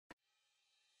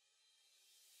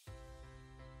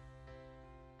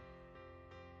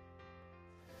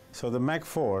So the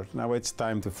Mach4, now it's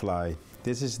time to fly.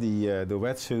 This is the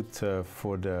wetsuit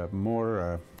for the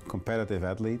more competitive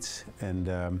athletes,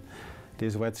 and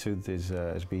this wetsuit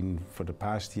has been for the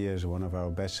past years one of our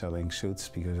best-selling suits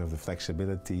because of the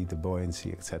flexibility, the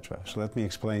buoyancy, etc. So let me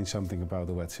explain something about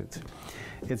the wetsuit.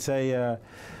 It's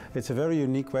a very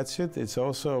unique wetsuit. It's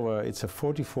also it's a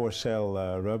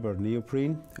 44-cell rubber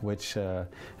neoprene, which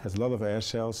has a lot of air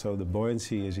cells, so the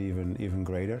buoyancy is even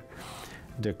greater.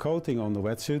 The coating on the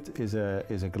wetsuit is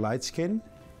a glide skin,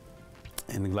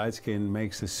 and the glide skin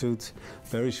makes the suit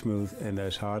very smooth, and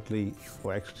there's hardly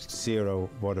or actually zero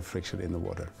water friction in the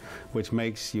water, which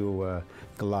makes you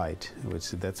glide,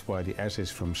 that's why the S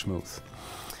is from smooth.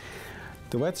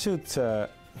 The wetsuit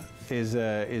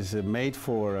is made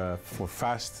for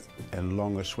fast and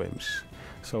longer swims.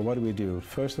 So what do?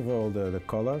 First of all, the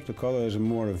color. The color is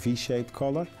more a V-shaped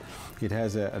color. It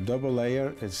has a double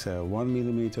layer. It's 1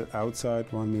 millimeter outside,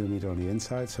 1 millimeter on the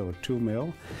inside, so a 2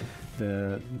 mil.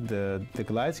 The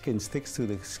glide skin sticks to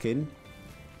the skin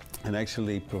and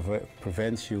actually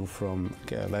prevents you from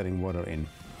letting water in.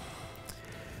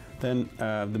 Then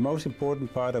the most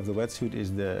important part of the wetsuit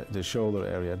is the shoulder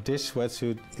area. This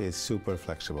wetsuit is super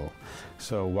flexible.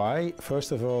 So why?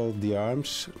 First of all, the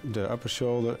arms, the upper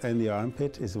shoulder and the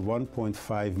armpit is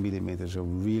 1.5 millimeters, so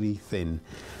really thin.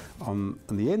 On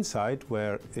the inside,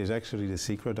 where is actually the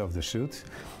secret of the suit,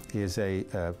 is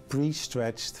a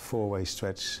pre-stretched four-way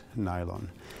stretch nylon.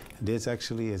 This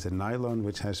actually is a nylon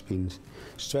which has been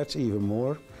stretched even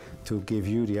more to give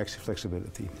you the extra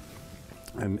flexibility.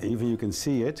 And even you can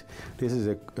see it, this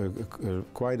is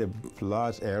quite a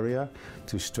large area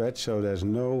to stretch, so there's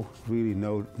really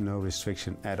no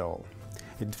restriction at all.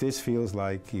 This feels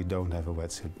like you don't have a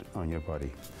wetsuit on your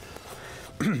body.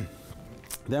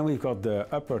 Then we've got the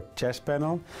upper chest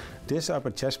panel. This upper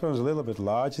chest panel is a little bit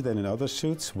larger than in other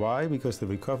suits. Why? Because the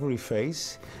recovery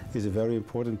phase is a very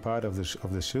important part of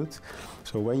the suit.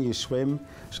 So when you swim,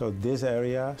 so this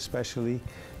area especially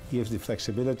gives the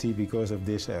flexibility because of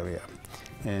this area.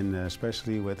 And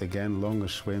especially with, again, longer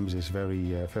swims is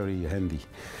very handy.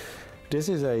 This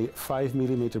is a 5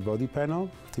 millimeter body panel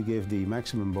to give the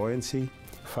maximum buoyancy,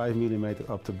 5 millimeter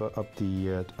up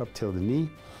till the knee,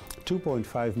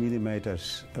 2.5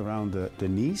 millimeters around the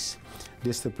knees.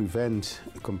 This to prevent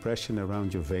compression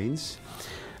around your veins.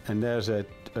 And there's a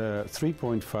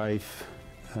 3.5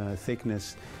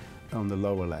 thickness on the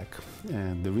lower leg.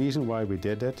 And the reason why we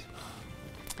did that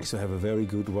is to have a very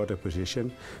good water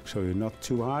position, so you're not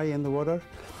too high in the water.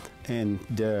 And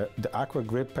the aqua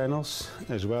grip panels,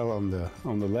 as well on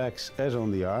the legs as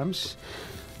on the arms,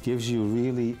 gives you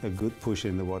really a good push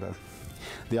in the water.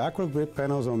 The aqua grip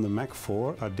panels on the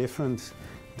Mach4 are different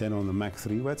than on the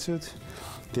Mach3 wetsuit.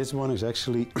 This one is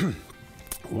actually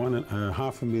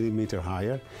 1.5 millimeter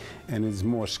higher, and it's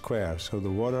more square, so the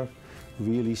water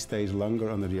really stays longer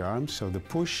under the arms, so the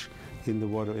push in the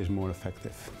water is more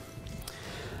effective.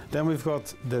 Then we've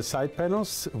got the side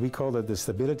panels. We call it the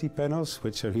stability panels,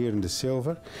 which are here in the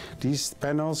silver. These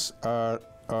panels are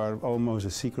almost a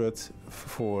secret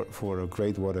for a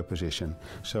great water position.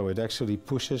 So it actually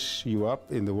pushes you up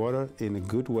in the water in a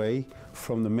good way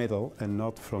from the middle and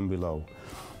not from below.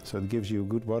 So it gives you a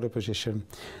good water position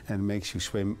and makes you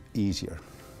swim easier.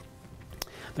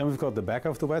 Then we've got the back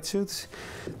of the wetsuit.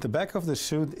 The back of the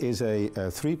suit is a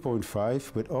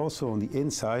 3.5, but also on the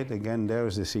inside, again, there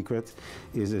is the secret,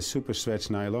 is a super stretch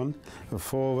nylon, a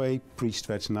 4-way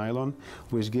pre-stretched nylon,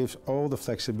 which gives all the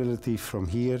flexibility from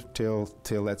here till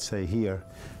let's say here,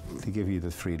 to give you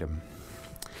the freedom.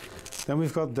 Then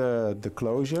we've got the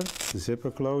closure, the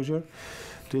zipper closure.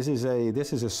 This is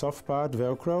a soft part,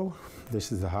 Velcro.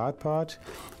 This is the hard part.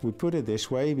 We put it this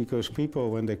way because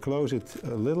people, when they close it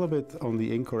a little bit on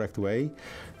the incorrect way,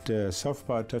 the soft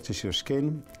part touches your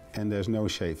skin and there's no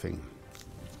chafing.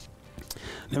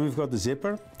 Then we've got the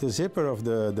zipper. The zipper of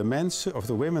the women's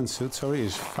suit,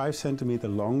 is 5 centimeters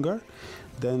longer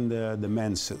than the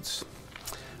men's suits.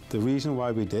 The reason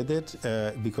why we did it,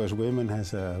 because women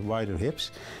has wider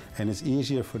hips and it's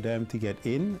easier for them to get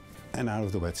in and out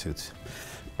of the wetsuit.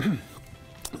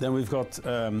 Then we've got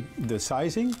the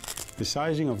sizing. The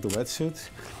sizing of the wetsuit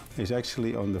is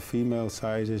actually on the female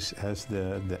sizes has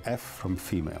the F from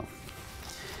female.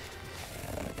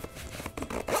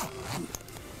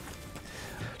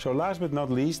 So last but not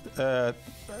least,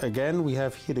 again we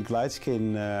have here the glide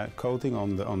skin coating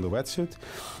on the wetsuit,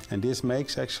 and this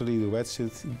makes actually the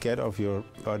wetsuit get off your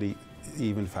body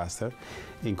even faster.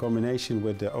 In combination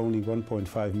with the only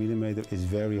 1.5 millimeter, is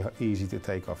very easy to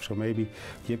take off. So maybe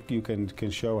you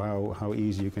can show how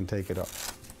easy you can take it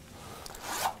off.